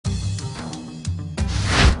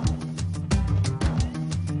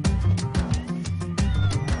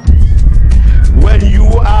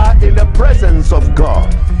presence of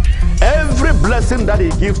God, every blessing that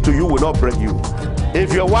he gives to you will not break you.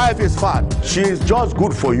 If your wife is fat, she is just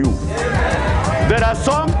good for you. There are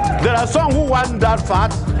some who want that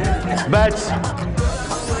fat, but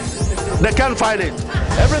they can't find it.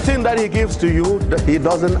 Everything that he gives to you, he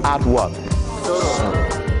doesn't add what?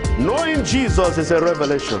 Knowing Jesus is a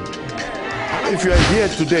revelation. If you are here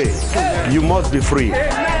today, you must be free.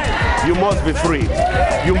 You must be free.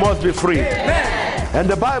 You must be free. And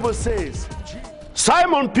the Bible says,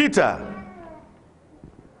 Simon Peter,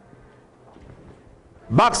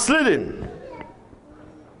 backsliding,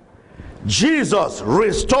 Jesus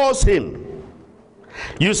restores him.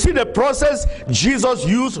 You see the process Jesus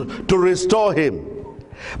used to restore him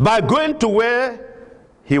by going to where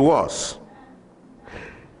he was.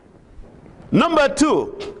 Number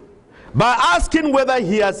 2, by asking whether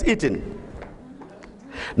he has eaten.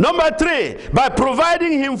 Number 3, by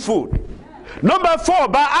providing him food. Number 4,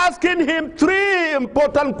 by asking him 3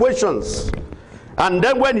 important questions. And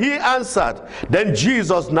then when he answered, then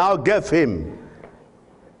Jesus now gave him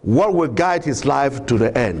what will guide his life to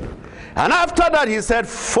the end. And after that he said,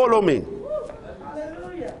 follow me.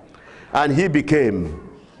 And he became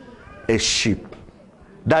a sheep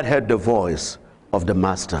that heard the voice of the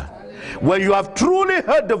master. When you have truly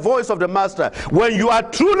heard the voice of the master, when you are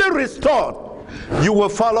truly restored, you will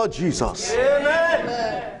follow Jesus.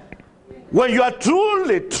 Amen. When you are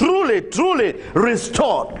truly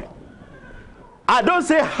restored, I don't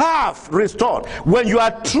say half restored. When you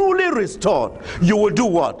are truly restored, you will do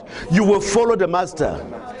what? You will follow the master.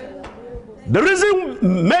 The reason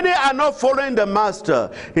many are not following the master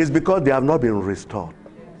is because they have not been restored.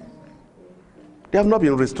 They have not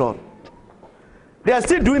been restored. They are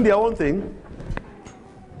still doing their own thing.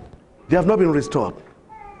 They have not been restored.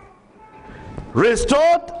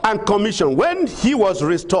 Restored and commissioned. When he was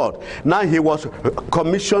restored, now he was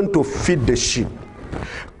commissioned to feed the sheep.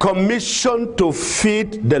 Commissioned to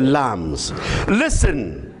feed the lambs.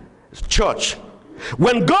 Listen, church.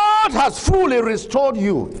 When God has fully restored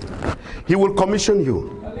you, he will commission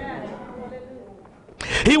you.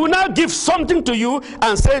 He will now give something to you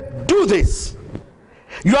and say, do this.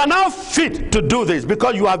 You are now fit to do this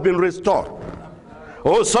because you have been restored.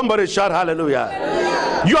 Oh, somebody shout hallelujah. Hallelujah.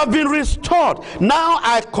 You have been restored. Now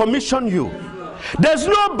I commission you. There's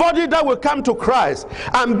nobody that will come to Christ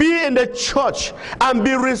and be in the church and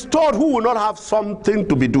be restored who will not have something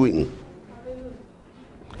to be doing.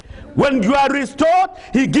 When you are restored,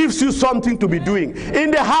 he gives you something to be doing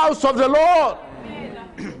in the house of the Lord.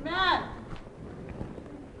 Amen.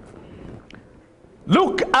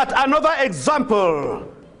 Look at another example.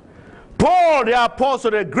 Paul the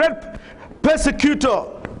apostle, the great persecutor.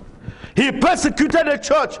 He persecuted the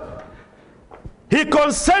church. He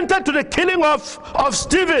consented to the killing of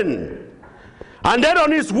Stephen. And then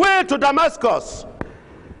on his way to Damascus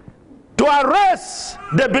to arrest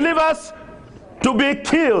the believers to be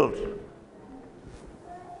killed.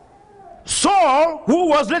 Saul, who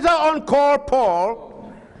was later on called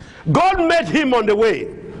Paul, God met him on the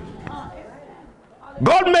way.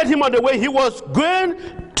 God met him on the way. He was going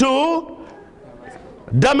to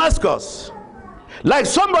Damascus. Like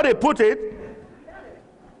somebody put it,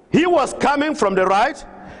 he was coming from the right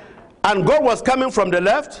and God was coming from the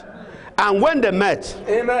left. And when they met,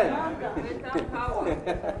 amen.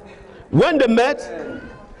 When they met,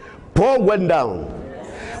 Paul went down.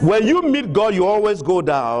 When you meet God, you always go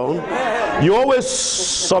down. You always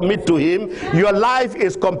submit to him. Your life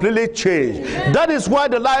is completely changed. That is why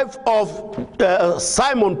the life of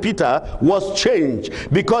Simon Peter was changed,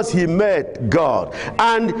 because he met God.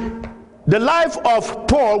 And the life of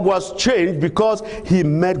Paul was changed because he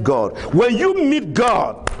met God. When you meet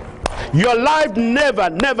God, your life never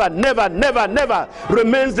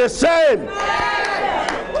remains the same.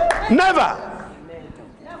 Never.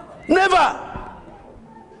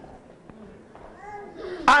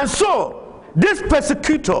 And so, this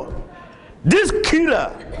persecutor, this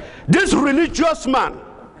killer, this religious man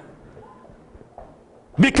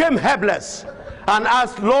became helpless and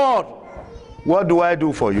asked, Lord, what do I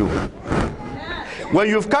do for you? When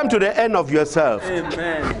you've come to the end of yourself,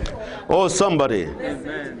 amen. Oh, somebody.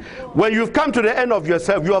 Amen. When you've come to the end of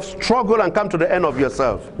yourself, you have struggled and come to the end of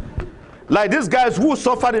yourself. Like these guys who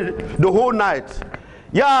suffered the whole night.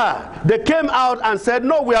 Yeah, they came out and said,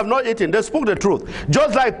 no, we have not eaten. They spoke the truth.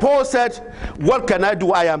 Just like Paul said, what can I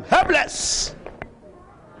do? I am helpless.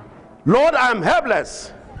 Lord, I am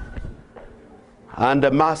helpless. And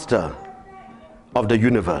the master of the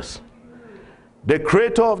universe, the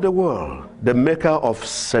creator of the world, the maker of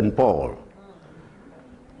St. Paul,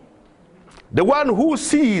 the one who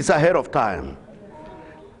sees ahead of time,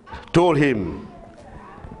 told him,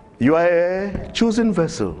 You are a chosen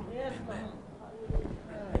vessel.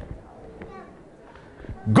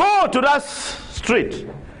 Go to that street.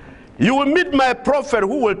 You will meet my prophet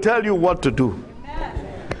who will tell you what to do.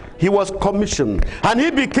 He was commissioned, and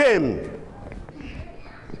he became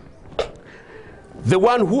the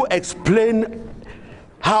one who explained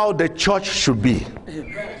how the church should be.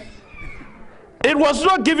 It was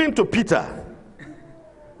not given to Peter.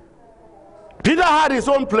 Peter had his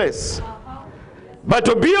own place. But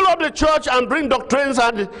to build up the church and bring doctrines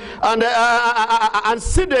and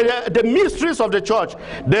see the mysteries of the church,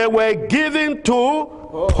 they were given to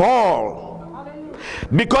Paul.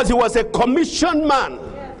 Because he was a commissioned man.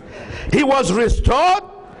 He was restored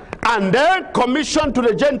and then commissioned to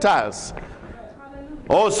the Gentiles.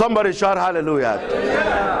 Oh, somebody shout hallelujah.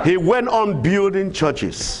 Hallelujah. He went on building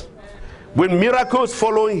churches with miracles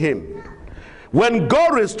following him. When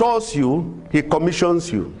God restores you, he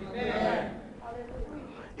commissions you.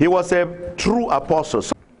 He was a true apostle.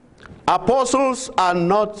 Apostles are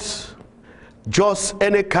not just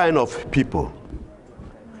any kind of people.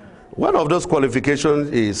 One of those qualifications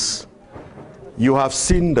is you have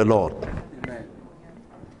seen the Lord. Amen.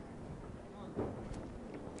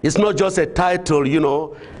 It's not just a title, you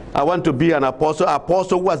know, I want to be an apostle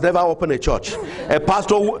who has never opened a church. An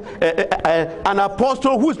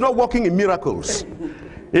apostle who is not working in miracles.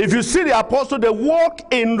 If you see the apostle, they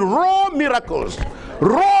walk in raw miracles.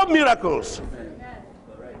 Raw miracles.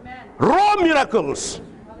 Raw miracles.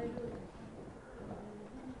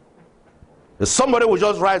 Somebody will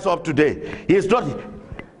just rise up today. He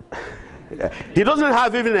doesn't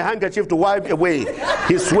have even a handkerchief to wipe away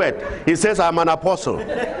his sweat. He says, I'm an apostle.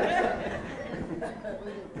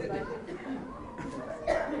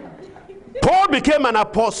 Paul became an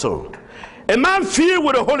apostle. A man filled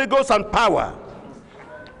with the Holy Ghost and power.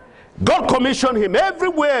 God commissioned him.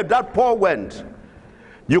 Everywhere that Paul went,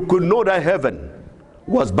 you could know that heaven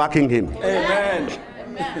was backing him. Amen.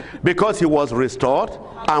 Because he was restored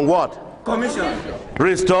and what? Commissioned.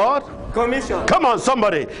 Restored. Commissioned. Come on,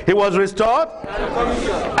 somebody. He was restored. And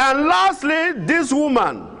commissioned. And lastly, this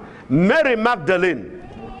woman, Mary Magdalene.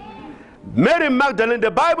 Mary Magdalene, the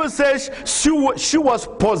Bible says she was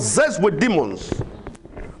possessed with demons.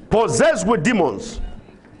 Possessed with demons.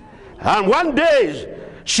 And one day,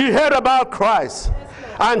 she heard about Christ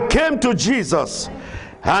and came to Jesus.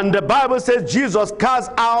 And the Bible says Jesus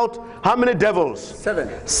cast out how many devils?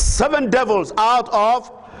 7. 7 devils out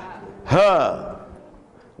of her.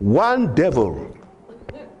 One devil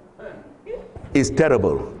is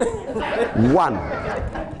terrible.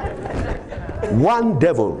 One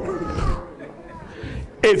devil.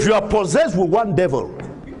 If you are possessed with one devil,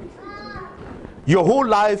 your whole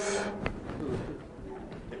life,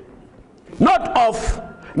 not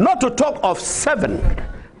to talk of 7,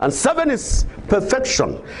 and 7 is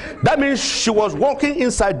perfection. That means she was walking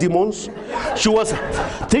inside demons. She was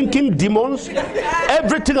thinking demons.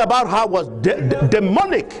 Everything about her was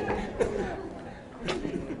demonic.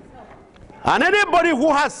 And anybody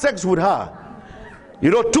who has sex with her,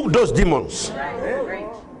 took those demons.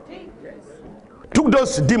 Took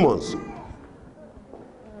those demons.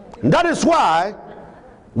 That is why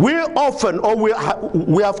we often, or we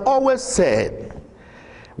have always said,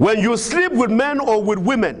 when you sleep with men or with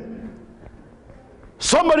women,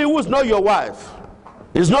 somebody who is not your wife,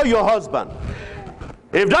 is not your husband,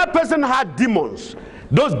 if that person had demons,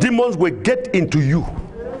 those demons will get into you.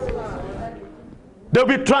 They'll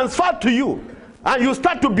be transferred to you, and you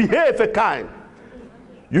start to behave a kind.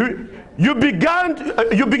 You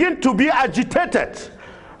begin to be agitated.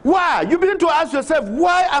 Why? You begin to ask yourself,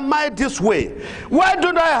 why am I this way? Why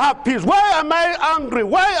don't I have peace? Why am I angry?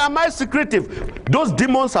 Why am I secretive? Those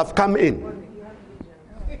demons have come in.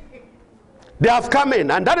 They have come in,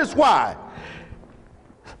 and that is why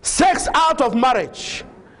sex out of marriage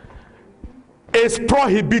is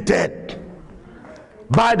prohibited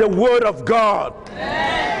by the word of God.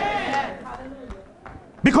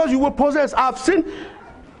 Because you will possess. I've seen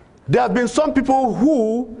there have been some people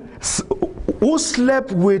who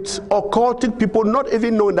slept with occultic people, not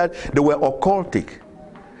even knowing that they were occultic.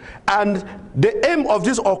 And the aim of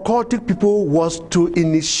these occultic people was to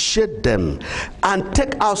initiate them and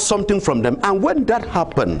take out something from them. And when that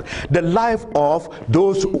happened, the life of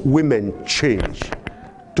those women changed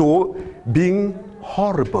to being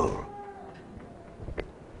horrible.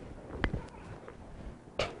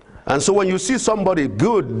 And so when you see somebody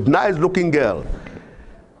good, nice looking girl,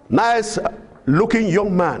 nice looking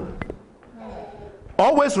young man,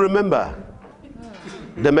 always remember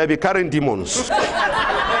they may be carrying demons.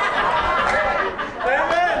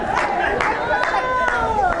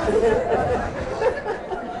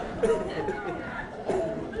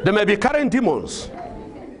 They may be carrying demons.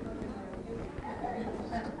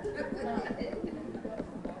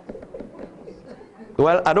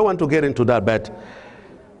 Well, I don't want to get into that, but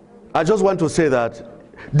I just want to say that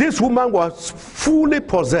this woman was fully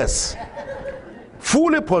possessed.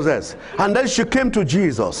 Fully possessed. And then she came to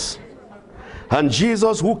Jesus. And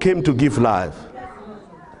Jesus, who came to give life,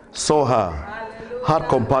 saw her, had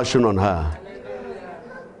compassion on her,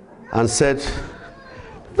 and said,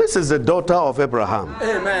 this is the daughter of Abraham.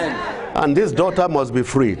 Amen. And this daughter must be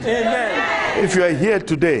freed. Amen. If you are here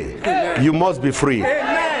today, Amen. You must be freed.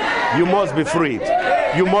 Amen. You must be freed.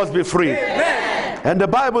 Amen. You must be freed. Amen. And the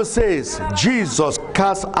Bible says Jesus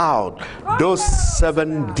cast out those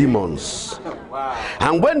 7 demons. Wow.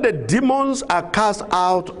 And when the demons are cast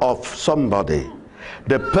out of somebody,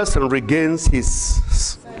 the person regains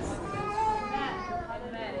his.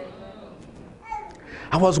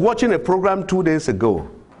 I was watching a program 2 days ago,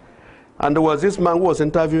 and there was this man who was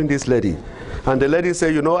interviewing this lady, and the lady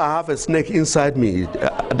said, you know, I have a snake inside me.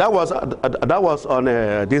 That was on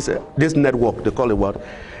this network, they call it what?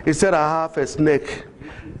 He said, I have a snake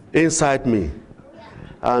inside me.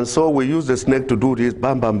 And so we use the snake to do this,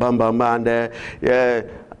 bam, bam, bam, bam, and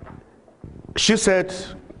she said,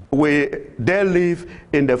 they live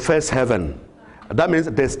in the first heaven. That means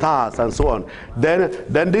the stars and so on.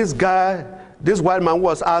 Then this white man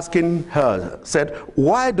was asking her, said,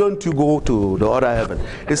 why don't you go to the other heaven?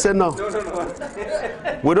 He said, no.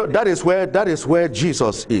 We don't, that is where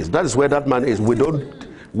Jesus is. That is where that man is. We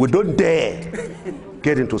don't dare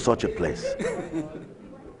get into such a place.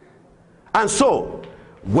 And so,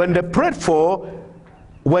 when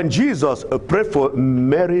Jesus prayed for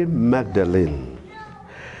Mary Magdalene,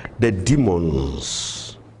 the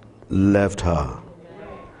demons left her.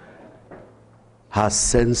 Her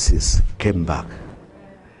senses came back.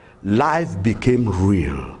 Life became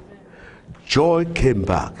real. Joy came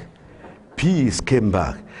back. Peace came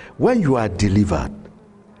back. When you are delivered,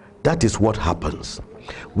 that is what happens.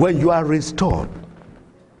 When you are restored,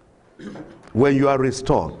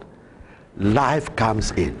 life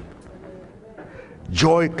comes in.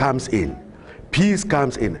 Joy comes in. Peace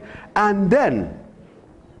comes in. And then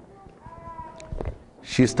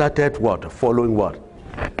she started what? Following what?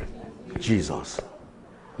 Jesus.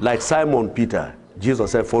 Like Simon Peter,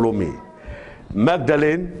 Jesus said, follow me.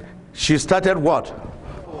 Magdalene, she started what?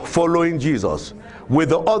 Following Jesus with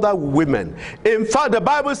the other women. In fact, the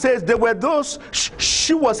Bible says there were those,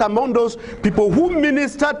 she was among those people who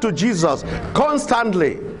ministered to Jesus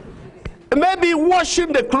constantly. Maybe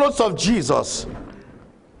washing the clothes of Jesus.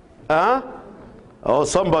 Or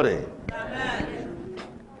somebody. Amen.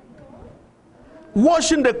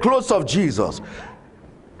 Washing the clothes of Jesus.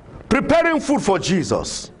 Preparing food for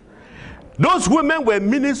Jesus. Those women were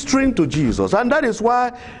ministering to Jesus. And that is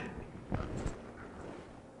why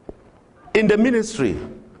in the ministry,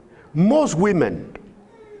 most women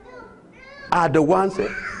are the ones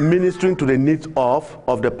ministering to the needs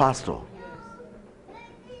of the pastor.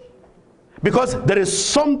 Because there is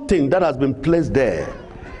something that has been placed there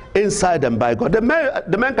inside them by God. The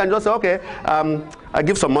man can just say, okay, I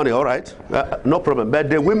give some money, all right, no problem. But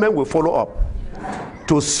the women will follow up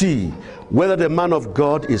to see whether the man of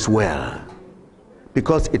God is well,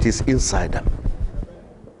 because it is inside them.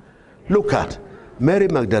 Look at Mary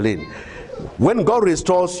Magdalene. When God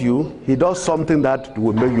restores you, he does something that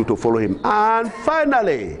will make you to follow him. And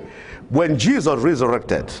finally, when Jesus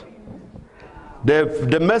resurrected,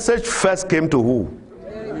 the message first came to who?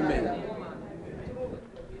 Amen.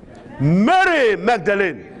 Mary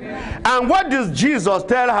Magdalene. Amen. And what does Jesus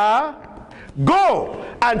tell her? Go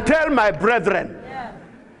and tell my brethren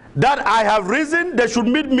that I have risen, they should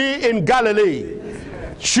meet me in Galilee.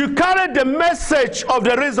 She carried the message of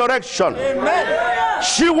the resurrection. Amen.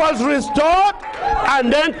 She was restored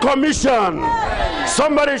and then commissioned.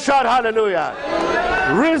 Somebody shout hallelujah.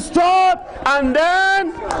 Restored and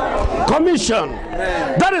then commissioned.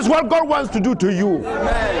 That is what God wants to do to you.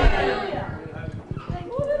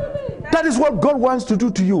 That is what God wants to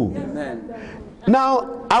do to you.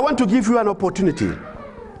 Now, I want to give you an opportunity.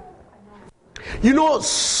 You know,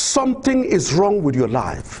 something is wrong with your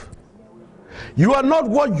life. You are not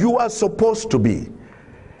what you are supposed to be.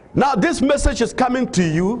 Now, this message is coming to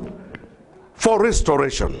you for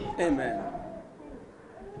restoration. Amen.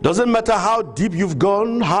 Doesn't matter how deep you've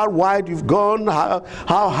gone, how wide you've gone, how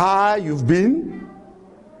high you've been.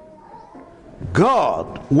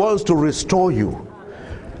 God wants to restore you.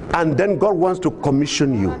 And then God wants to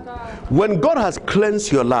commission you. When God has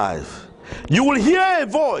cleansed your life, you will hear a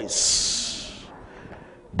voice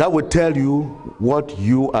that will tell you what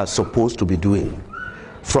you are supposed to be doing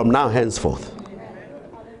from now henceforth.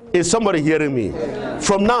 Is somebody hearing me?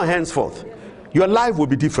 From now henceforth, your life will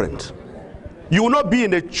be different. You will not be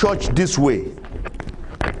in the church this way.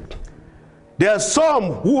 There are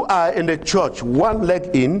some who are in the church, one leg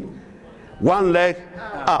in, one leg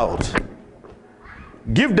out.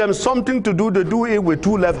 Give them something to do, they do it with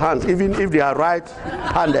two left hands, even if they are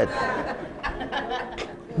right-handed.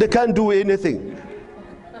 They can't do anything.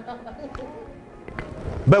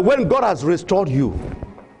 But when God has restored you,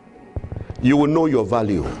 you will know your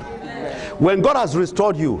value. When God has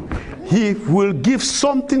restored you, He will give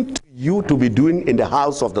something to you to be doing in the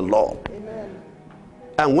house of the Lord.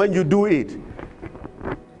 And when you do it,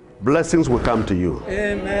 blessings will come to you.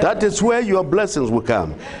 Amen. That is where your blessings will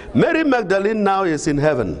come. Mary Magdalene now is in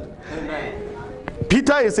heaven. Amen.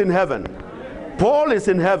 Peter is in heaven. Paul is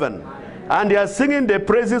in heaven. And they are singing the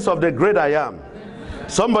praises of the great I am.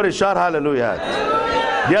 Somebody shout hallelujah.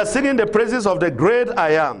 Hallelujah. They are singing the praises of the great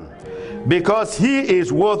I am. Because He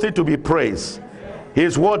is worthy to be praised. He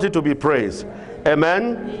is worthy to be praised.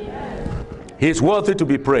 Amen? He is worthy to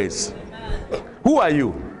be praised. Who are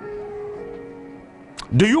you?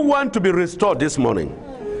 Do you want to be restored this morning?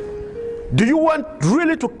 Do you want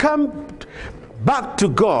really to come back to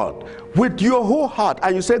God with your whole heart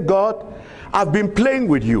and you say, God, I've been playing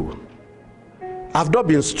with you. I've not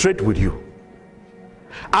been straight with you.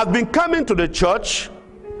 I've been coming to the church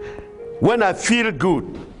when I feel good.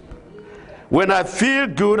 When I feel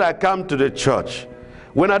good, I come to the church.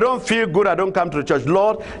 When I don't feel good, I don't come to the church.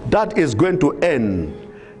 Lord, that is going to end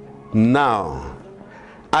now.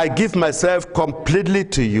 I give myself completely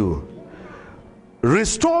to you.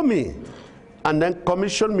 Restore me and then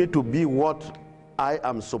commission me to be what I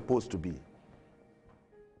am supposed to be.